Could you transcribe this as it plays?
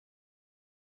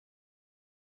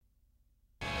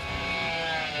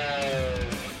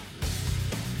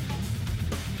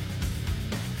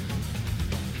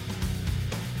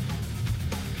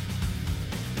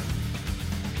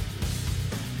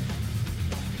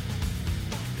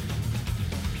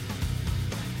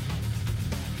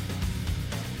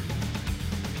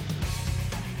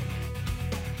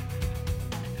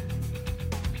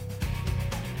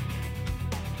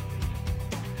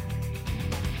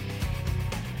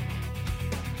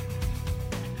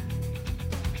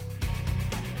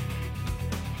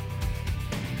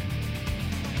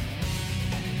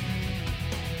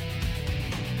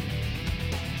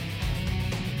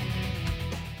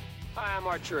I'm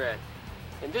Archer Ed,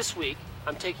 and this week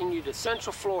I'm taking you to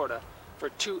Central Florida for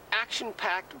 2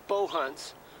 action-packed bow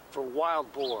hunts for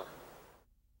wild boar.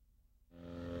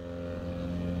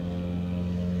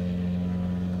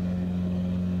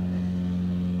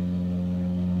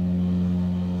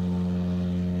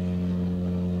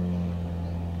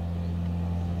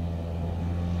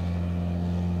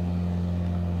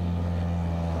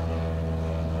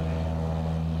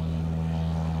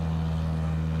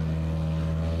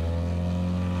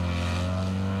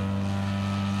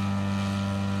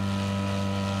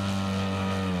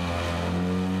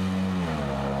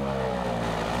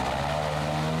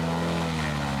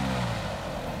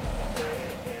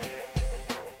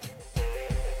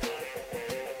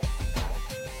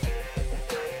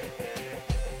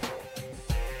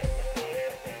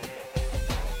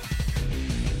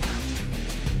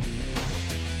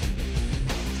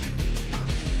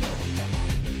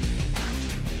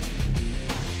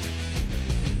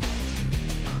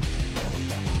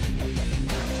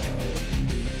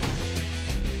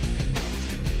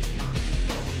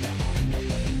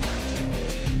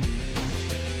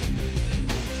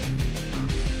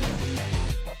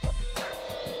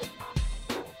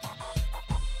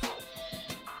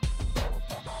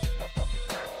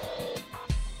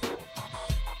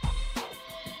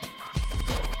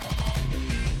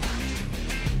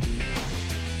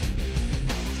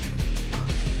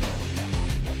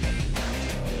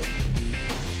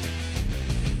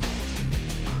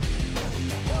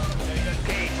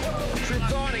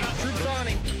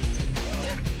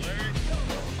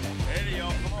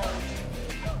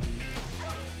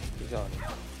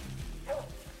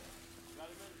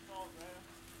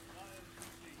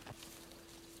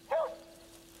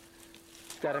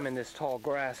 Got him in this tall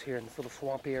grass here in this little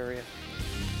swampy area.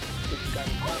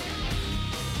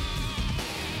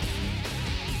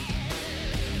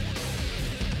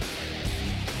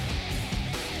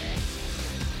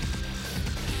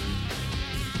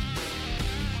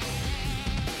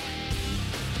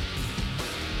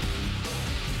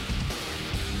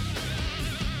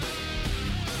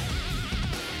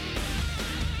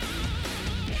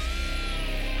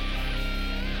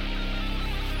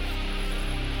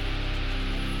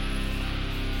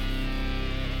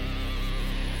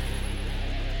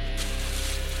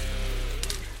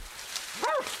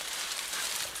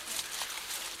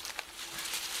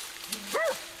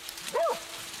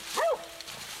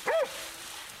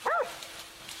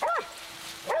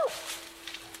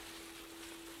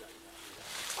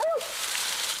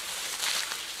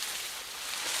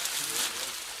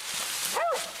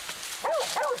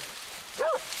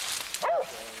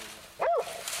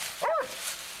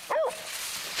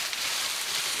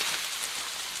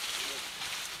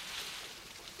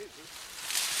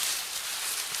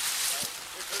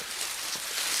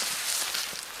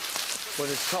 With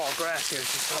this tall grass here,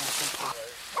 it's just almost impossible.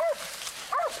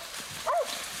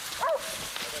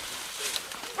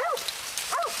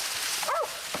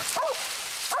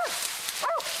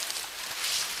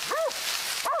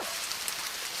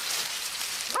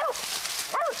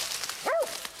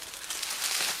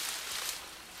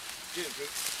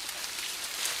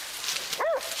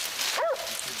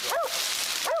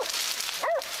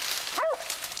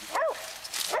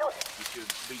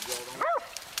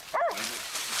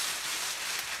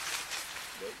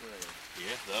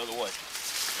 Yeah, the other way.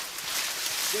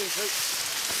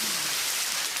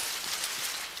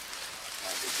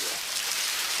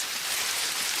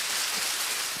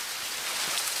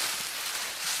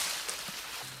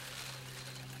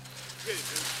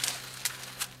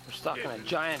 We're stalking a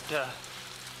giant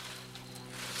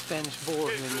Spanish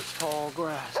boar in this tall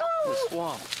grass, in the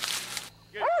swamp.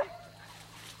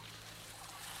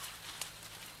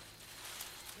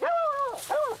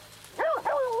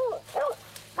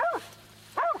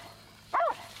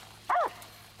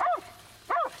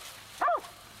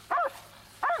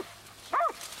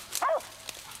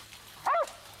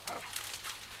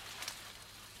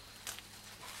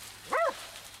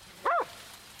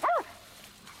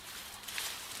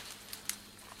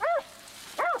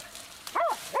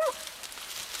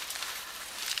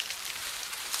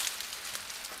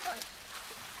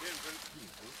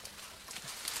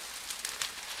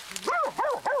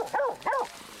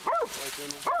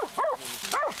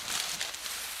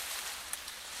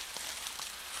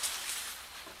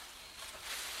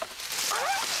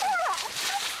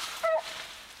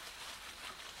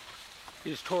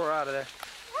 You just tore her out of there.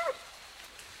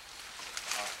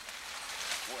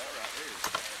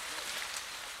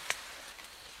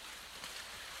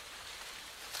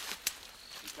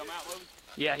 You come out, Logan?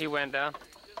 Yeah, he went down.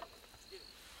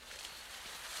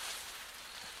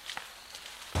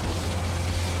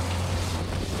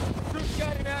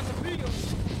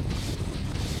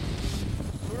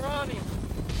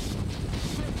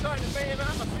 man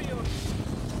on the field.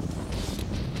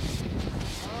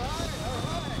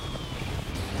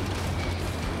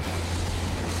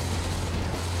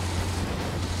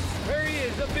 There he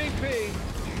is, the big pig.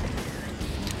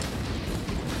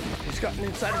 He's gotten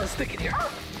inside of the thicket here.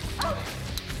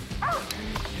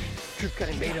 Drew's got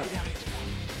him made up.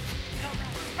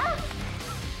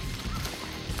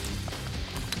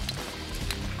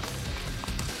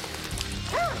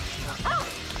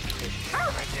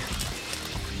 Right there.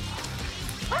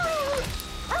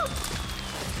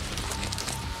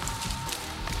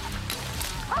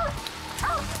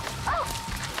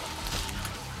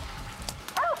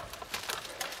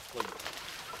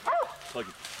 Plug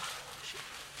it.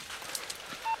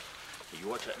 You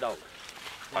watch that dog.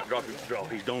 I'll drop his draw.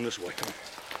 He's going this way. Come on.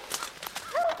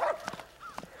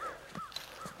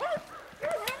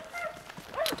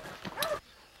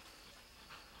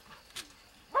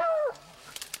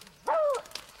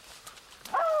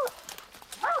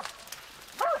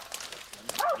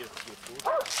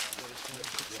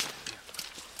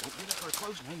 Don't get up there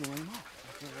close now, you'll run him off.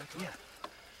 Right there.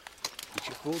 Get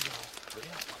your full draw.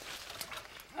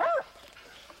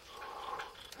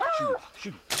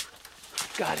 Shoot him.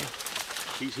 Got him.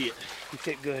 He's hit. He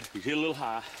fit good. He's hit a little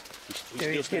high. He's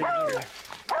There he's getting still under.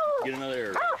 Get another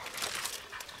arrow. I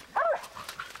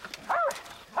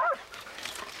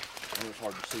know it's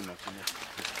hard to see much in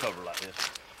this cover like this.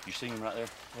 You see him right there?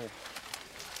 There.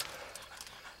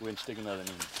 Go ahead and stick another in.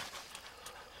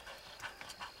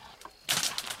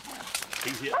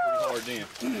 He's hit pretty hard then.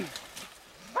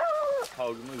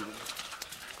 Hog's moving.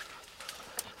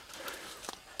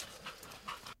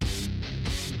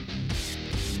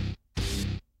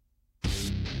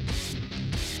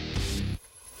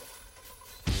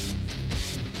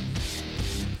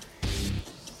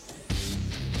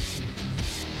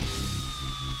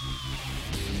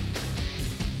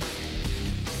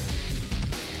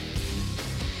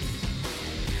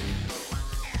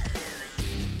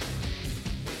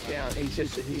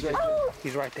 Down.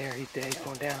 He's right there. He's dead. He's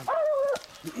going down.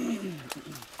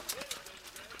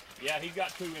 Yeah, he's got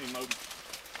too many motors.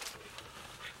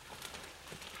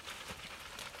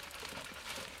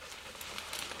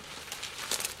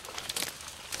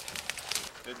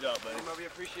 Good job, buddy. Hey, Moby,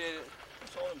 appreciate it. I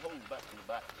saw him holding back from the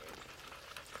back there.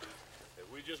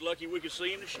 If we're just lucky we could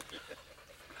see him to shoot.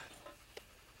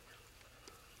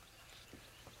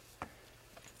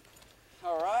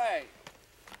 All right.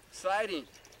 Exciting.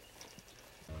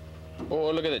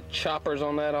 Oh, look at the choppers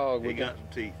on that hog. He got some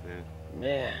teeth, man.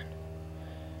 Man.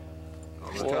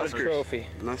 Nice What a tuskers. trophy.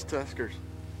 Nice tuskers.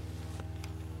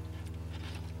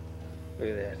 Look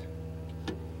at that.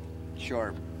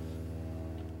 Sharp.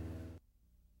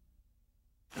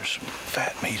 There's some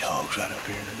fat meat hogs right up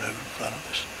here in the road in front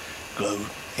of us. Glow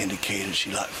indicated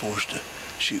she'd like for us to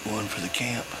shoot one for the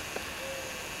camp.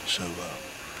 So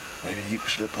maybe you can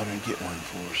slip under and get one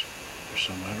for us. There's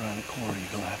some right around the corner.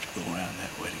 You're going to have to go around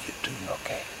that way to get to them.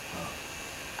 Okay.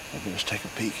 Maybe let's take a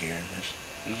peek here and let's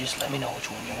You just let me know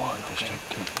which one you want, just okay? take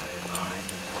a peek. All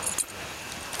right.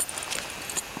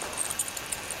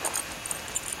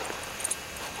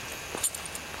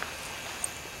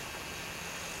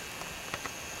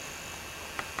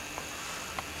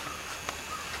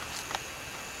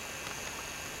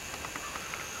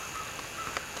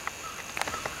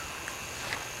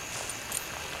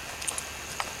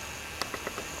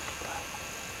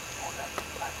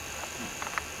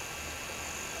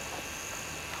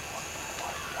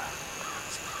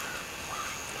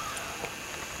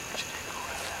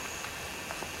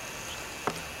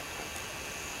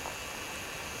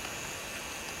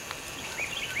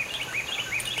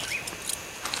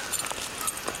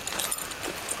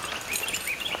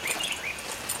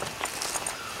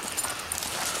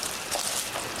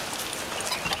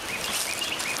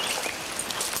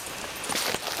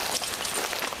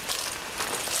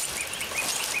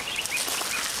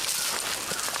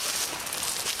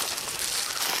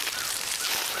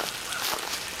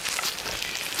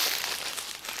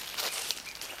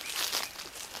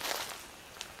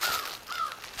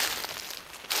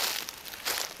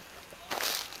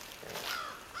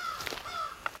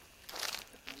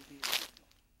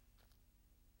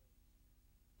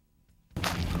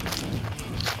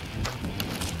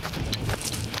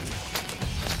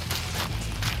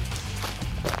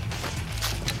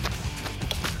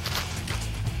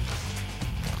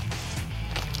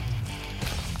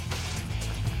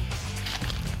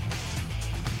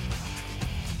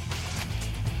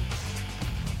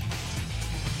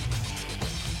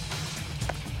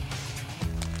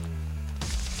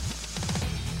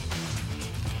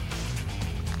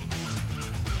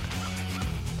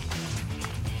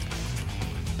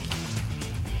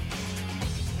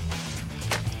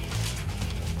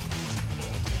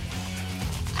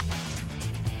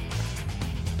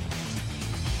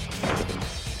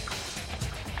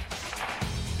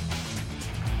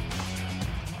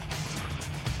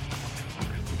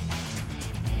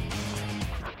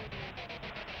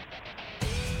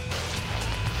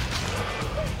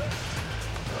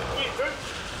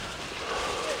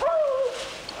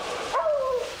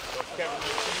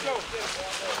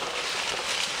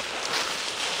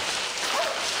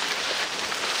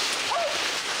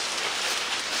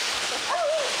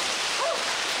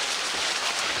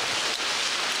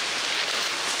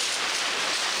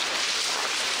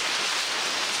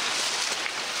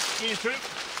 Get his troop.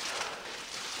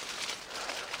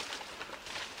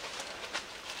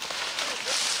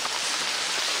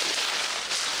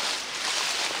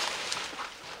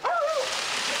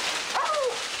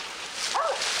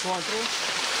 Going through?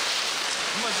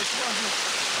 Come on, just come on.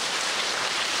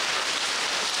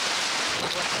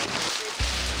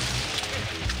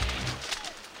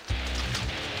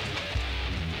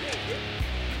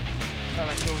 All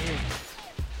right, go here.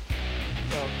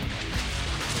 So, all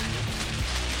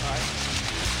right.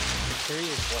 There he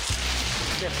is.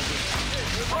 Definitely.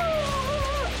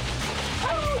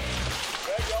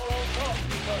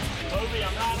 Moby,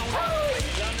 I'm not on top.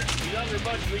 He's under a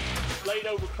bunch of these laid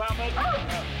over climb up.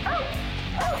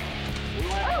 We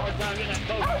don't have a hard time getting that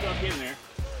boat stuck in there.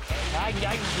 I can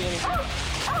get him.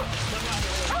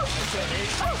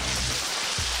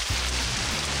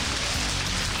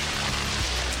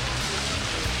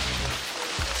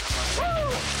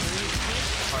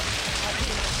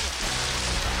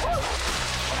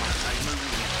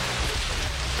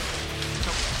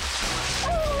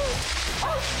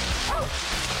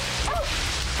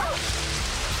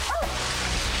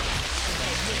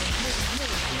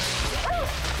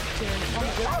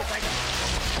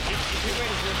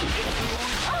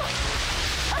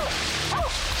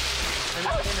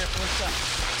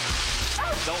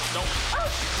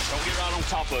 Don't get right on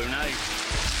top of him now.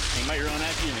 He may run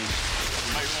after you and he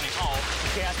may run him off.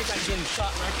 Okay, I think I can get him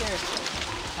shot right there.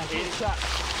 I can get him shot.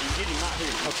 You can get him right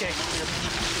here. Okay.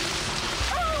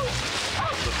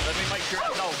 Look, let me make sure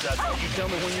that dog's out there. You tell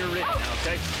me when you're ready now,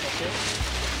 okay? Okay.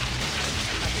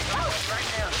 I think I'm right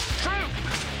now. True!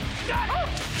 Got it!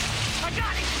 I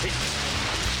got him!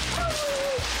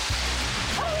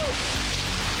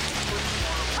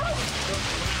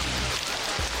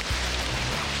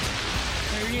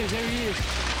 There he is, there he is.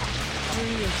 There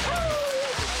he is.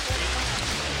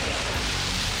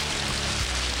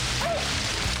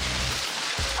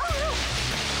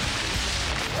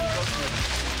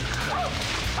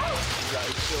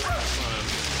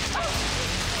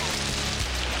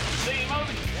 See him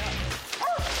over? Yeah.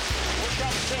 We're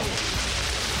trying to tell him.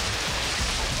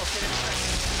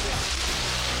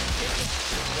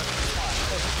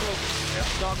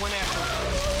 Dog went after him.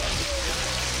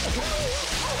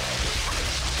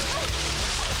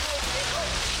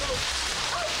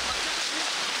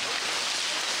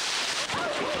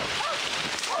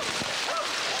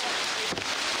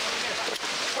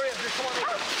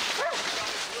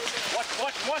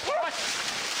 What?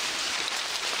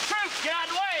 Troop, get out of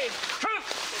the way! Troop!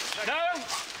 No!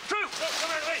 Troop! Come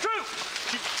here, wait! Troop!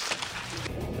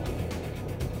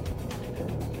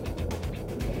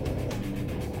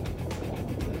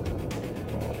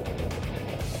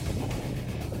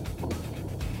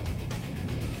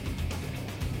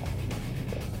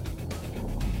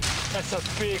 That's a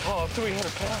big hog,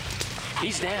 300 pounds.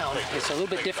 He's down. It's a little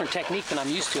bit different technique than I'm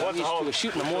used to. I'm used to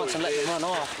shooting them once and letting them run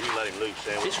off. You let him loose,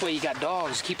 Sam. This way you got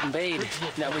dogs, keep them bayed.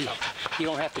 That way you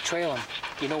don't have to trail them.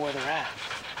 You know where they're at.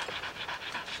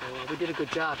 So we did a good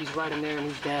job. He's right in there and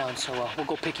he's down. So we'll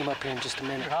go pick him up here in just a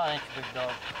minute. Thank you, big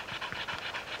dog.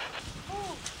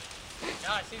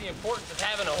 Now I see the importance of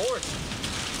having a horse.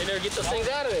 You never get those things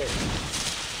out of there.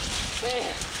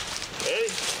 Man.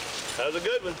 Eddie, that was a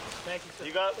good one. Thank you, sir.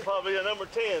 You got probably a number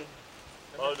 10.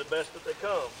 Probably the best that they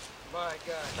come. My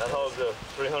God. That hog's a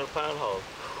 300-pound hog.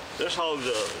 This hog's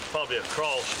probably a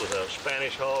cross with a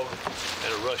Spanish hog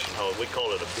and a Russian hog. We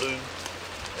call it a blue.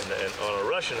 And on a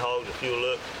Russian hog, if you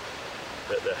look,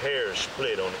 the hair is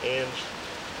split on the ends.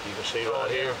 You can see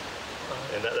right here.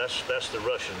 And that's the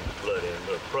Russian blood in,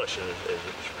 or Prussian as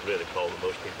it's really called.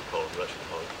 Most people call them Russian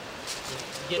hogs.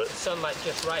 You get the sunlight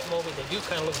just right, Moby. They do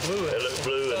kind of look blue. They look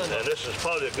blue, and this is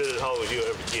probably as good a hog as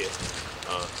you'll ever get.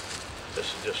 This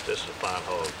is a fine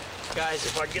hog. Guys,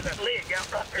 If I get that leg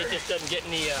out right there. it just doesn't get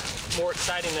any more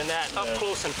exciting than that. Up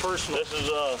close and personal. This is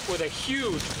with a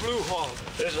huge blue hog.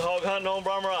 this is hog hunting on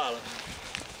Brommer Island.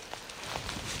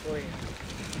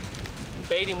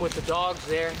 Bait him with the dogs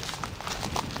there.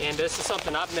 And this is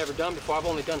something I've never done before. I've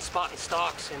only done spot and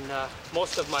stalks, and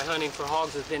most of my hunting for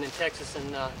hogs has been in Texas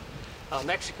and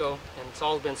Mexico, and it's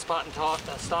all been spot and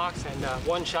stalks and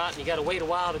one shot, and you got to wait a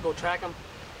while to go track them.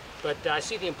 But I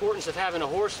see the importance of having a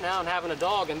horse now and having a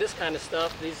dog and this kind of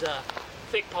stuff. These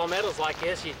thick palmettos like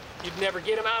this, you'd never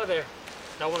get them out of there.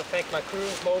 And I want to thank my crew,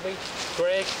 Moby,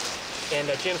 Greg, and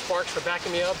Jim Sparks for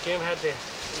backing me up. Jim had the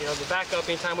backup.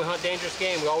 Anytime we hunt dangerous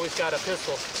game, we always got a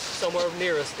pistol somewhere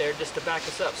near us there just to back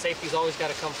us up. Safety's always got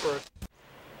to come first.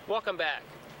 Welcome back.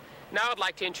 Now I'd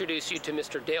like to introduce you to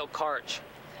Mr. Dale Karch.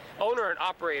 owner and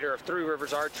operator of Three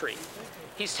Rivers Archery.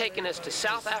 He's taken us to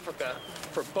South Africa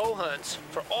for bow hunts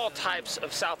for all types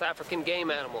of South African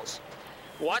game animals.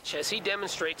 Watch as he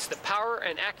demonstrates the power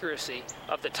and accuracy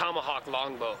of the tomahawk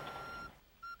longbow.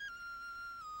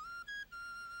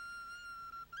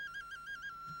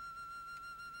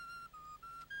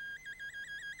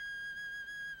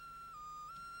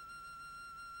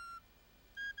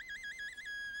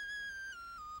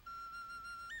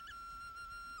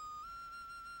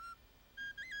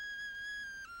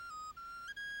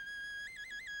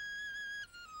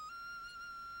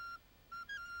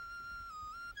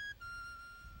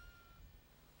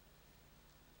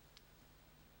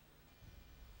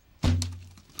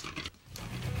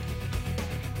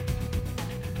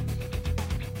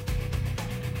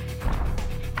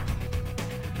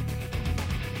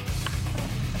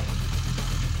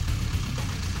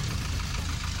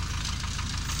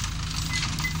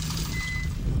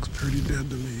 Pretty dead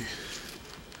to me.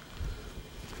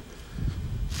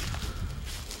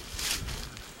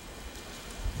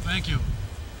 Thank you.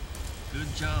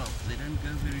 Good job. They didn't go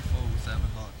very far without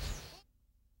a hawk.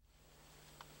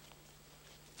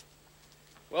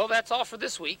 Well, that's all for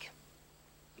this week.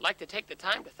 I'd like to take the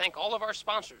time to thank all of our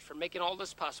sponsors for making all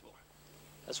this possible,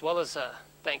 as well as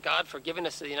thank God for giving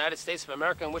us the United States of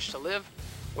America in which to live,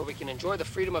 where we can enjoy the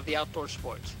freedom of the outdoor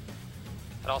sports.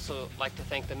 I'd also like to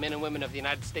thank the men and women of the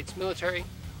United States military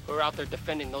who are out there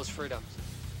defending those freedoms.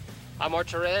 I'm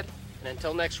Archer Ed, and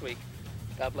until next week,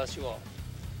 God bless you all.